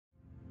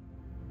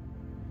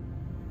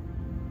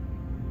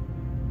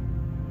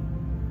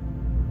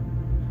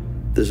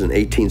This is in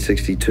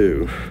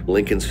 1862.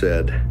 Lincoln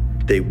said,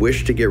 "They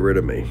wish to get rid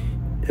of me,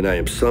 and I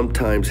am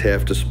sometimes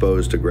half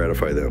disposed to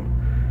gratify them.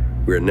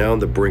 We are now on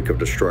the brink of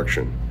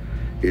destruction.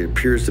 It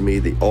appears to me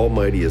the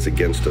Almighty is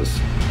against us,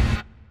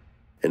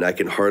 and I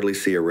can hardly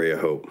see a ray of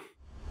hope."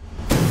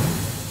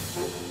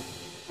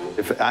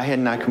 If I had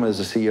not come as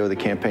the CEO of the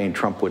campaign,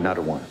 Trump would not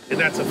have won. And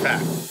that's a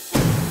fact.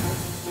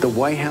 The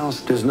White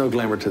House, there's no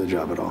glamour to the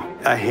job at all.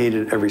 I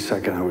hated every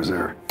second I was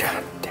there.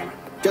 God damn it.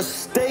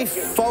 Just stay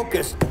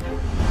focused.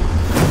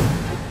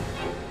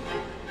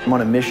 I'm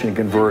on a mission to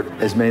convert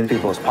as many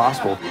people as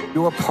possible.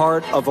 You are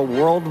part of a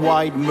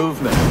worldwide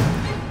movement.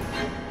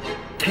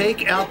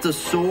 Take out the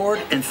sword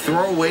and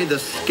throw away the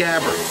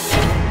scabbard.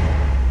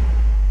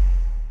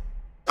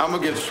 I'm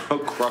gonna get so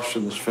crushed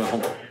in this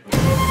film.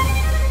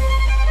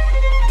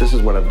 This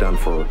is what I've done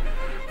for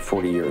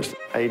 40 years.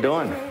 How you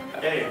doing?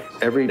 Hey.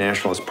 Every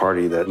nationalist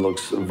party that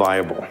looks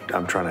viable,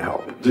 I'm trying to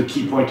help. The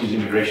key point is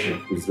immigration.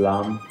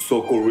 Islam.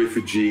 So-called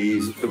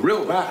refugees. The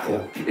real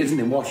battle isn't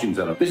in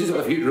Washington. This is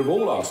the future of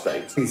all our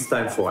states. It's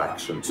time for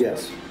action.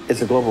 Yes.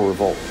 It's a global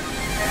revolt.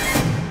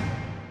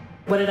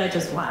 What did I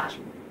just watch?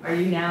 Are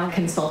you now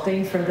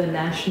consulting for the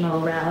National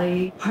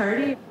Rally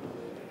Party?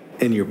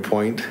 In your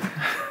point.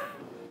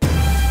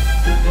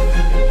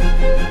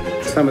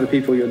 Some of the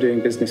people you're doing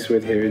business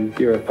with here in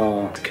Europe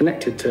are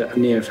connected to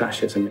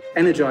neo-fascism.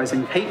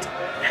 Energizing hate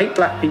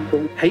black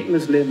people, hate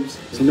Muslims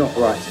is not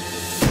right.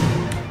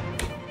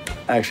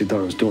 I actually thought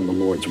I was doing the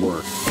Lord's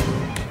work.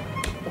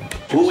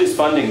 Who is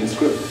funding this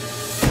group?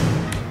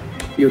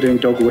 You're doing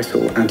dog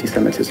whistle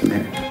anti-Semitism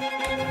here.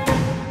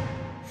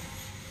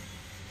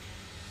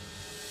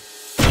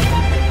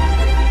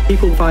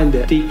 People find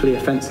it deeply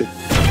offensive.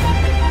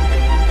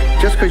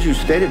 Just because you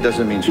state it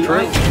doesn't mean it's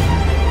true.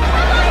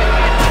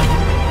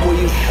 Will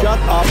you shut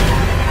up?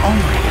 Oh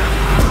my God.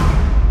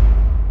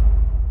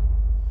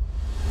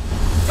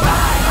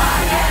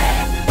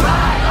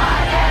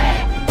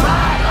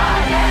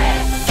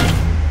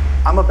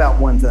 I'm about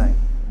one thing.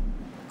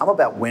 I'm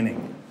about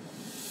winning.